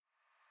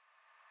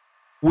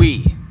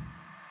We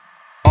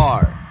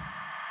are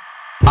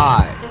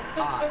I.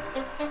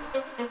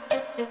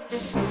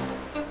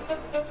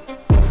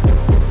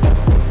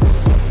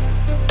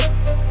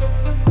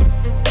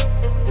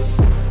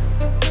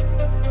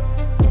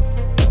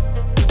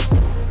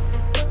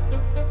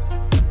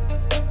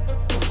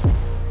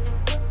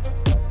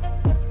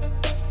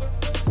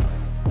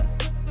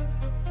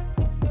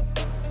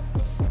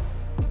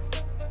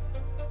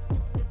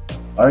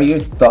 Are your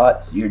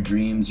thoughts, your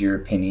dreams, your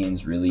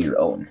opinions really your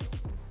own?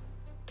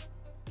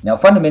 Now,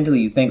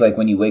 fundamentally, you think like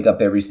when you wake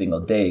up every single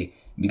day,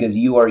 because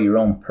you are your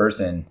own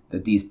person,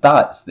 that these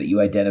thoughts that you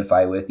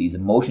identify with, these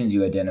emotions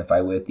you identify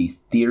with, these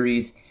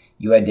theories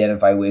you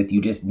identify with, you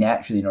just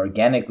naturally and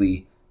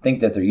organically think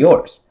that they're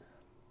yours.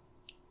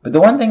 But the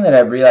one thing that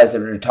I've realized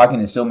after talking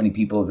to so many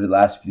people over the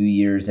last few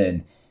years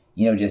and,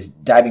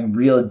 just diving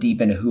real deep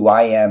into who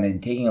I am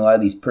and taking a lot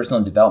of these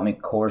personal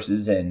development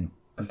courses and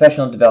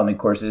professional development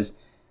courses,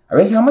 I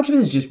realize how much of it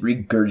is just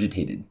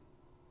regurgitated.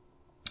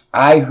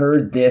 I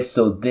heard this,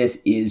 so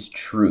this is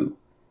true.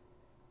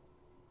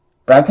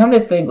 But I've come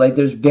to think like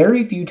there's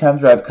very few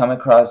times where I've come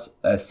across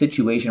a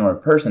situation or a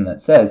person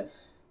that says,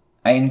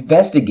 I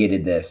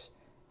investigated this,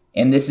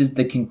 and this is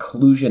the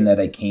conclusion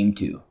that I came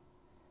to.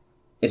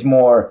 It's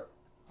more,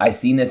 I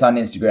seen this on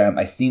Instagram,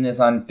 I seen this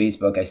on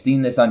Facebook, I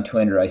seen this on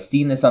Twitter, I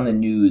seen this on the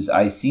news,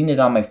 I seen it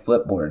on my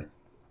Flipboard.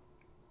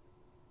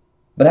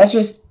 But that's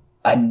just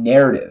a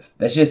narrative.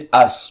 That's just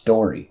a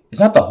story.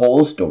 It's not the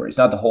whole story. It's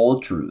not the whole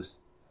truth.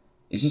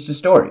 It's just a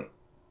story.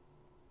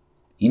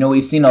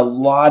 We've seen a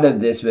lot of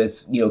this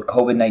with,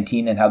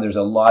 COVID-19 and how there's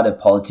a lot of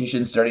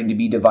politicians starting to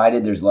be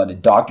divided. There's a lot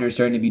of doctors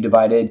starting to be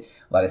divided.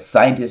 A lot of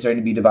scientists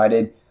starting to be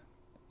divided.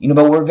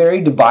 But we're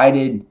very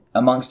divided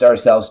amongst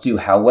ourselves too.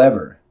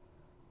 However,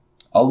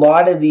 a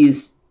lot of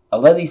these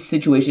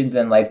situations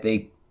in life,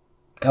 they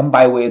come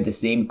by way of the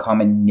same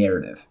common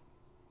narrative.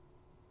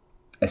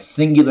 A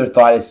singular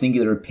thought, a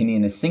singular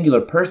opinion, a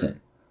singular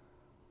person.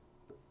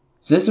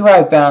 So this is where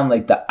I found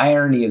like the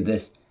irony of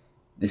this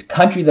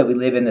country that we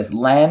live in, this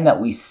land that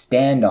we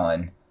stand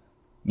on,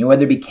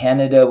 whether it be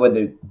Canada,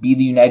 whether it be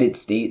the United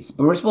States,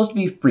 but we're supposed to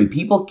be free.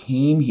 People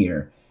came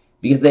here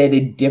because they had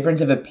a difference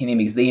of opinion,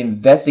 because they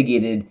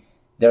investigated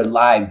their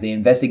lives, they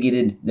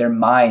investigated their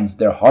minds,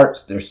 their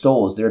hearts, their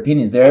souls, their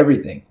opinions, their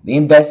everything. They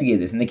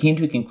investigated this and they came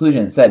to a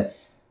conclusion that said,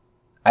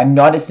 I'm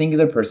not a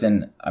singular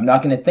person. I'm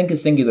not going to think a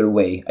singular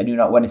way. I do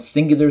not want a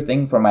singular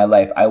thing for my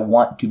life. I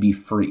want to be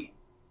free.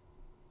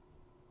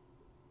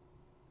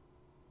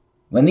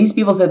 When these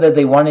people said that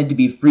they wanted to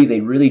be free,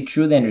 they really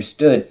truly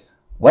understood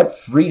what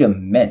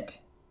freedom meant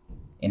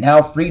and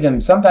how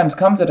freedom sometimes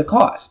comes at a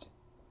cost.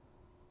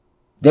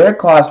 Their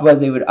cost was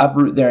they would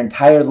uproot their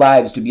entire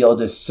lives to be able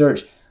to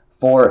search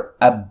for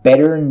a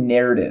better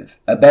narrative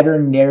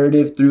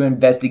through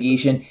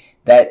investigation,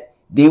 that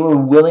they were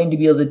willing to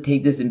be able to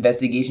take this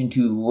investigation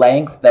to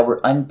lengths that were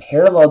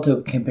unparalleled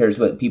to compare to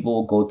what people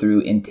will go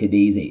through in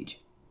today's age.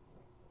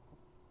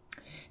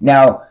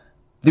 Now,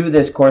 through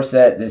this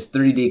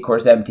 30-day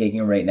course that I'm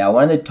taking right now,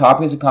 one of the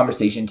topics of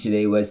conversation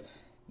today was,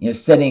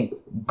 setting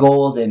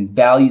goals and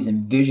values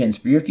and visions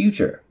for your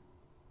future.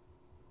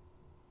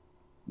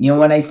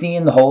 When I see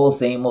in the whole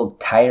same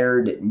old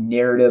tired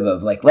narrative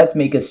of like, let's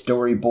make a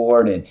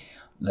storyboard and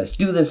let's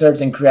do this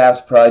arts and crafts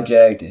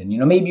project, and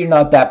maybe you're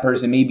not that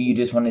person, maybe you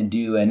just want to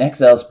do an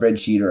Excel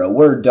spreadsheet or a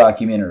Word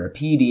document or a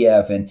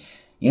PDF, and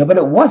but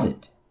it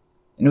wasn't.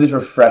 And it was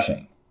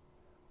refreshing.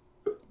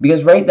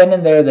 Because right then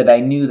and there that I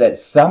knew that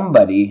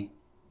somebody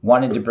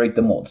wanted to break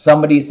the mold.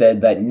 Somebody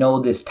said that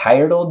no, this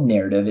tired old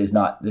narrative is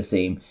not the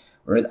same,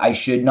 or I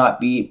should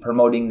not be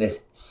promoting this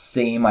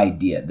same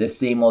idea, this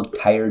same old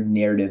tired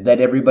narrative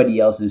that everybody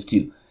else is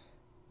too.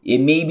 It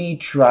may be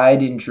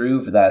tried and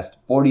true for the last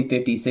 40,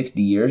 50,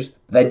 60 years,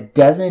 but that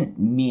doesn't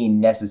mean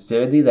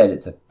necessarily that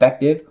it's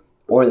effective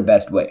or the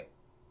best way.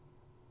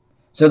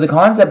 So the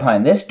concept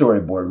behind this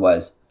storyboard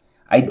was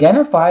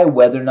identify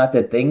whether or not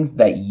the things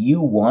that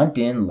you want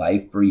in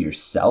life for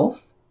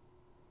yourself,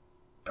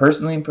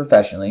 personally and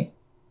professionally,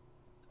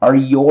 are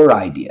your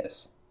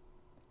ideas.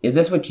 Is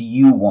this what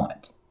you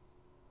want?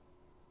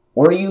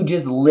 Or are you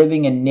just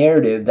living a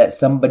narrative that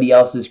somebody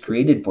else has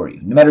created for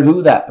you, no matter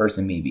who that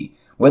person may be?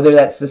 Whether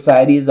that's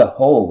society as a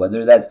whole,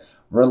 whether that's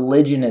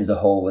religion as a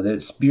whole, whether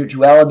it's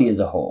spirituality as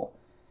a whole,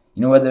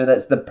 whether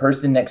that's the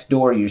person next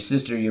door, your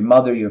sister, your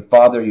mother, your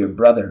father, your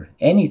brother,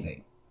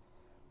 anything.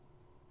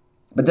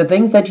 But the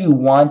things that you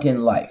want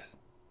in life,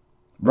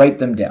 write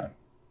them down.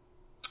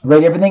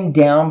 Write everything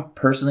down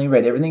personally,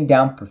 write everything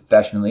down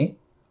professionally,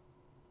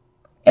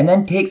 and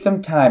then take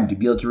some time to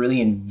be able to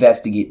really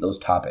investigate those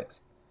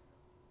topics.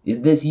 Is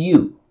this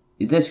you?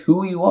 Is this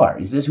who you are?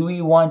 Is this who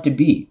you want to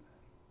be?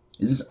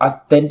 Is this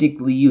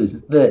authentically you?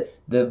 Is this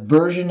the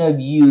version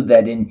of you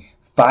that in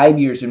 5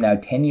 years from now,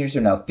 10 years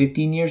from now,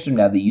 15 years from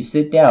now, that you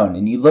sit down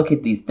and you look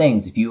at these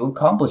things, if you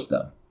accomplish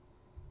them,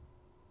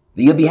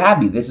 that you'll be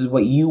happy. This is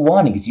what you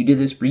wanted because you did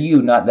this for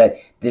you, not that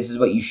this is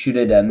what you should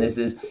have done. This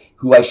is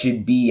who I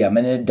should be. I'm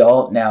an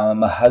adult now.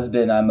 I'm a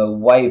husband. I'm a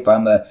wife.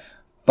 I'm a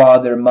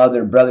father,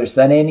 mother, brother,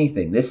 son,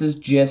 anything. This is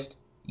just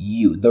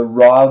you, the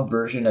raw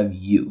version of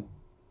you.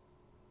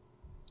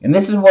 And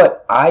this is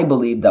what I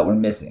believe that we're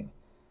missing.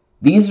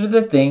 These are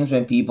the things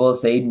when people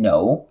say,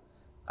 no,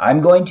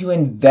 I'm going to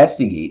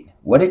investigate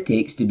what it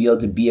takes to be able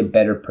to be a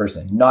better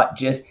person, not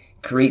just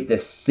create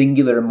this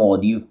singular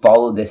mold. You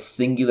follow this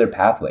singular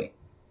pathway.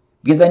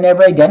 Because I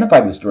never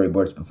identified with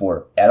storyboards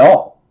before at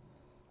all.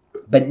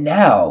 But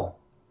now,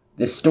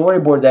 the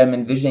storyboard that I'm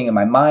envisioning in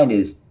my mind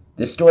is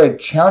the story of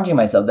challenging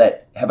myself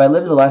that have I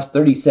lived the last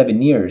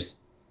 37 years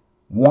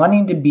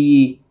wanting to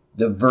be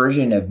the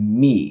version of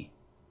me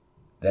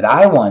that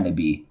I want to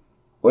be,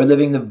 or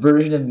living the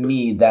version of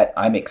me that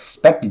I'm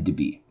expected to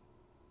be,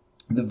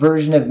 the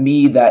version of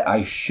me that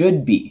I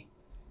should be,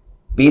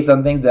 based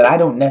on things that I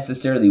don't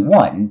necessarily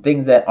want and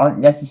things that aren't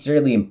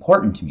necessarily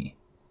important to me.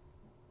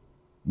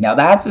 Now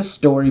that's a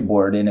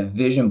storyboard and a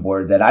vision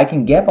board that I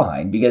can get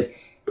behind, because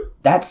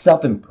that's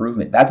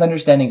self-improvement. That's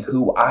understanding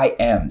who I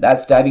am.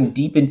 That's diving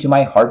deep into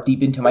my heart,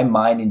 deep into my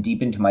mind, and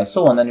deep into my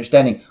soul, and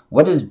understanding,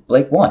 what does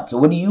Blake want? So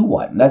what do you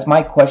want? And that's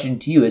my question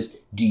to you is,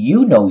 do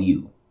you know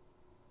you?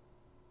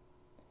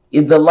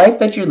 Is the life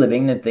that you're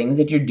living, the things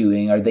that you're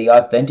doing, are they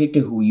authentic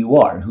to who you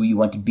are and who you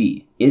want to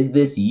be? Is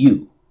this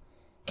you?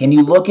 Can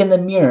you look in the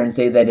mirror and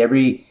say that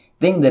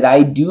everything that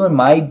I do in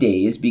my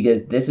day is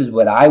because this is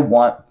what I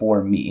want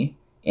for me?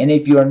 And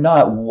if you're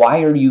not,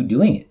 why are you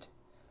doing it?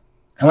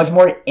 How much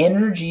more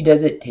energy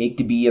does it take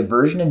to be a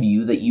version of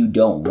you that you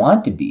don't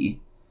want to be,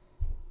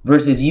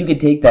 versus you could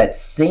take that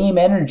same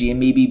energy and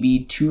maybe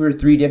be 2 or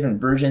 3 different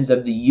versions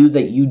of the you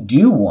that you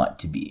do want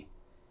to be?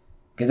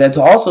 Because that's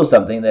also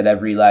something that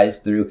I've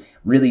realized through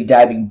really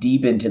diving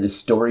deep into the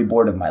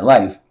storyboard of my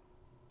life,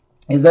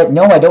 is that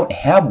no, I don't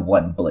have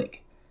one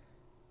Blake.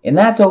 And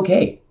that's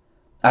okay.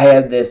 I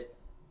have this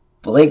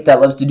Blake that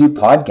loves to do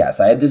podcasts.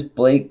 I have this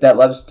Blake that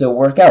loves to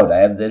work out. I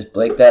have this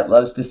Blake that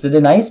loves to sit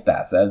in ice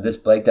baths. I have this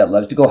Blake that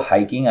loves to go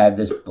hiking. I have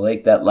this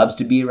Blake that loves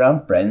to be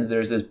around friends.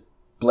 There's this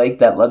Blake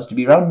that loves to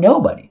be around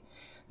nobody.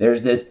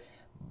 There's this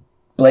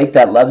Blake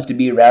that loves to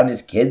be around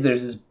his kids.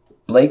 There's this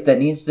Blake that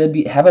needs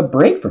to have a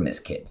break from his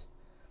kids.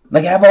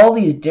 Like, I have all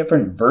these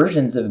different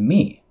versions of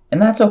me, and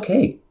that's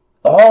okay.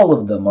 All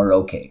of them are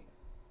okay.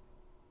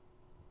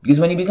 Because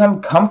when you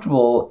become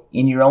comfortable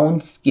in your own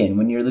skin,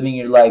 when you're living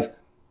your life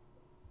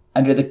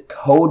under the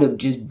code of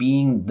just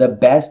being the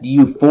best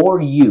you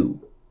for you,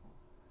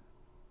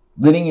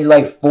 living your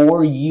life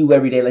for you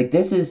every day, like,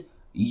 this is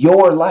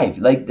your life.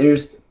 Like,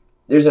 there's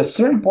a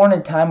certain point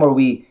in time where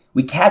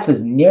we cast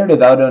this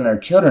narrative out on our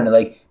children,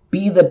 like,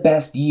 be the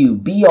best you,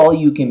 be all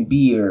you can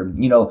be, or,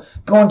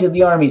 go into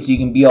the army so you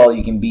can be all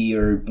you can be,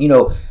 or,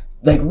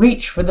 like,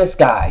 reach for the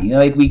sky.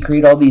 Like, we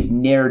create all these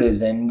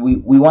narratives and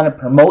we want to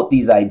promote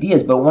these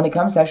ideas, but when it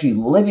comes to actually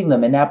living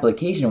them in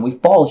application, we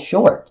fall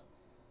short.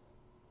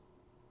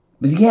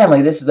 Because again,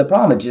 like, this is the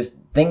problem. It's just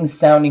things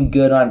sounding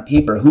good on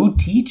paper. Who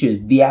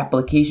teaches the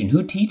application?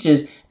 Who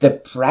teaches the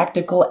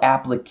practical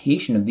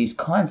application of these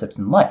concepts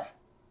in life?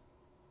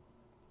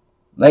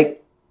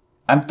 Like,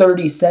 I'm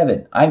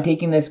 37. I'm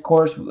taking this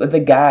course with a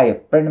guy, a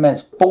friend of mine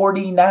is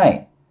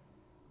 49.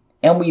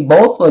 And we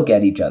both look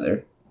at each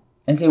other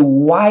and say,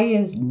 why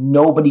is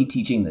nobody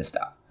teaching this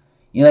stuff?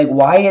 Like,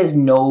 why is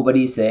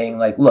nobody saying,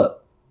 like,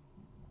 look,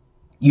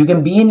 you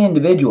can be an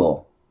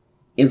individual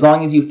as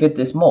long as you fit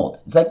this mold?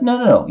 It's like,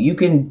 no. You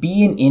can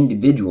be an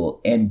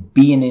individual and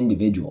be an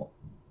individual.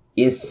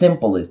 As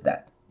simple as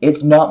that.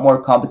 It's not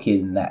more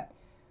complicated than that.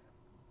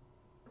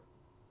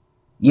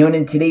 And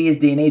in today's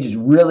day and age, it's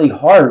really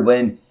hard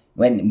when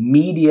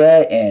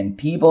media and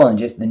people and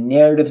just the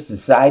narrative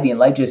society and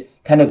life just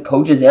kind of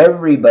coaches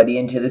everybody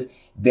into this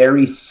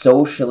very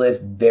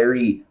socialist,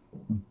 very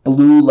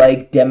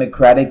blue-like,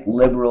 democratic,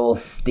 liberal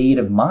state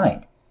of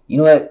mind. You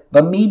know what?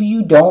 But maybe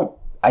you don't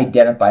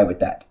identify with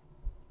that.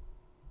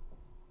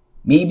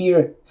 Maybe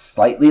you're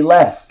slightly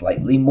less,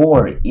 slightly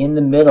more, in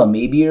the middle.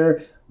 Maybe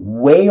you're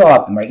way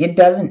off the mark. It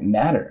doesn't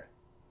matter.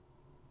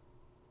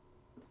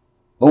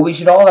 But we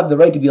should all have the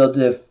right to be able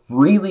to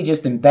freely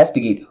just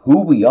investigate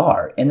who we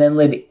are and then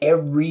live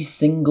every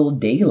single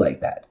day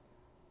like that.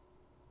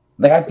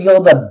 Like, I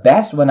feel the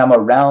best when I'm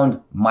around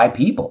my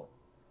people.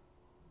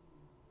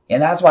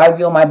 And that's why I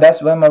feel my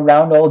best when I'm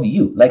around all of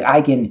you. Like,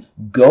 I can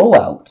go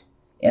out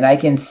and I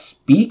can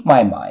speak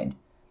my mind.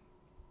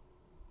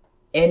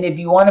 And if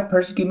you want to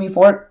persecute me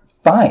for it,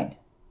 fine.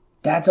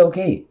 That's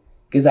okay.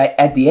 Because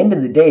at the end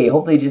of the day,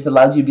 hopefully it just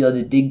allows you to be able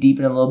to dig deep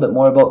in a little bit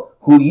more about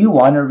who you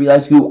want, or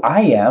realize who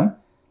I am.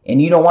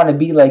 And you don't want to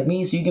be like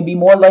me, so you can be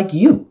more like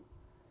you.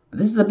 But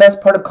this is the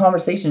best part of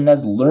conversation,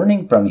 us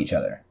learning from each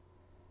other.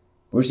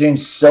 We're staying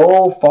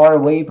so far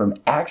away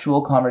from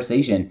actual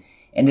conversation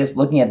and just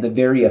looking at the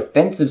very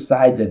offensive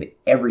sides of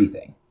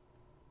everything.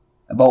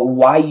 About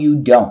why you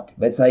don't.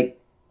 But it's like,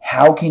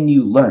 how can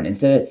you learn?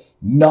 Instead of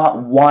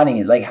not wanting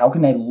it, like, how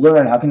can I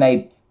learn? How can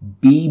I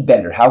be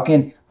better? How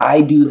can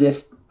I do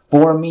this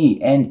for me?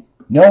 And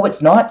no,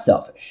 it's not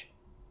selfish.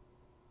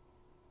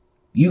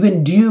 You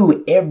can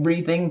do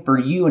everything for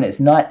you and it's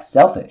not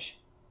selfish.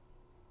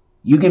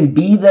 You can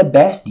be the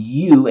best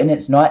you and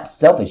it's not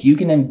selfish. You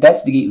can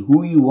investigate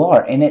who you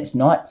are and it's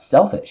not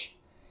selfish.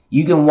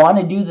 You can want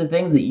to do the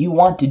things that you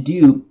want to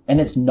do, and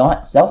it's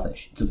not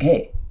selfish. It's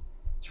okay.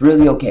 It's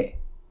really okay.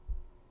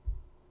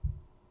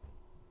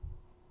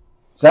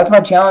 So that's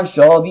my challenge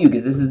to all of you,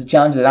 because this is the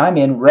challenge that I'm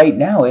in right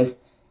now, is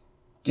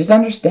just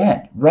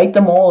understand. Write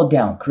them all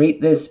down.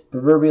 Create this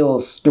proverbial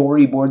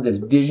storyboard, this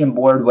vision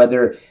board,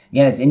 whether,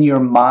 again, it's in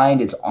your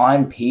mind, it's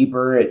on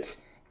paper,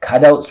 it's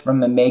cutouts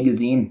from a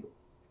magazine.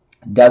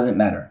 Doesn't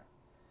matter.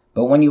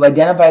 But when you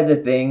identify the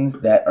things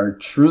that are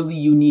truly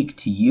unique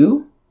to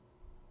you,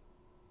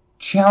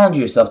 challenge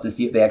yourself to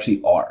see if they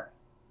actually are.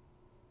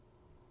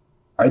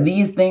 Are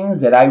these things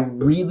that I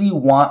really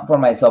want for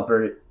myself,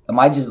 or am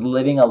I just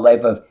living a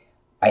life of,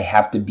 I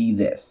have to be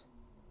this?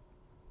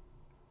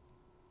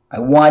 I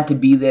want to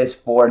be this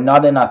for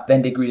not an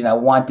authentic reason. I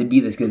want to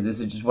be this because this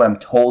is just what I'm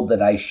told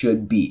that I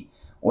should be,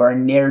 or a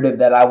narrative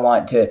that I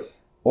want to,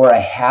 or I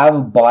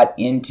have bought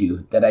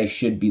into that I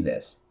should be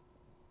this.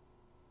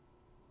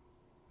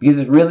 Because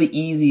it's really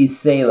easy to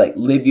say, like,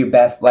 live your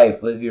best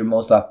life, live your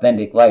most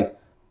authentic life.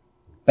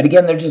 But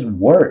again, they're just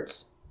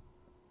words.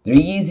 They're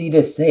easy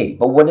to say,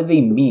 but what do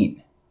they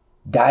mean?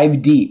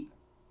 Dive deep.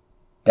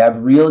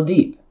 Dive real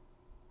deep.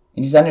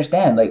 And just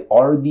understand, like,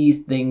 are these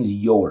things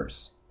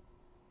yours?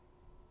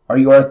 Are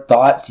your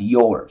thoughts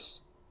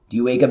yours? Do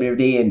you wake up every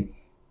day and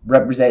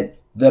represent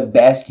the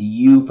best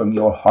you from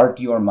your heart,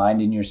 your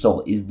mind, and your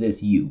soul? Is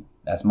this you?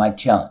 That's my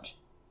challenge.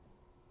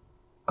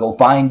 Go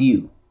find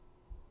you.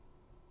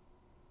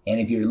 And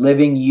if you're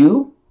living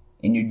you,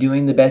 and you're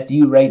doing the best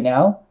you right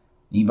now,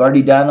 you've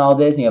already done all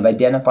this, and you've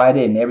identified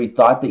it, and every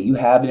thought that you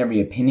have and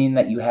every opinion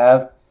that you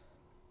have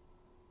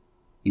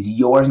is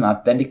yours and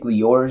authentically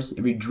yours.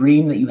 Every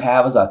dream that you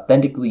have is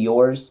authentically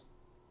yours.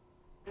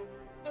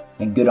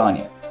 And good on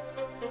you.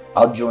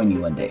 I'll join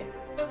you one day.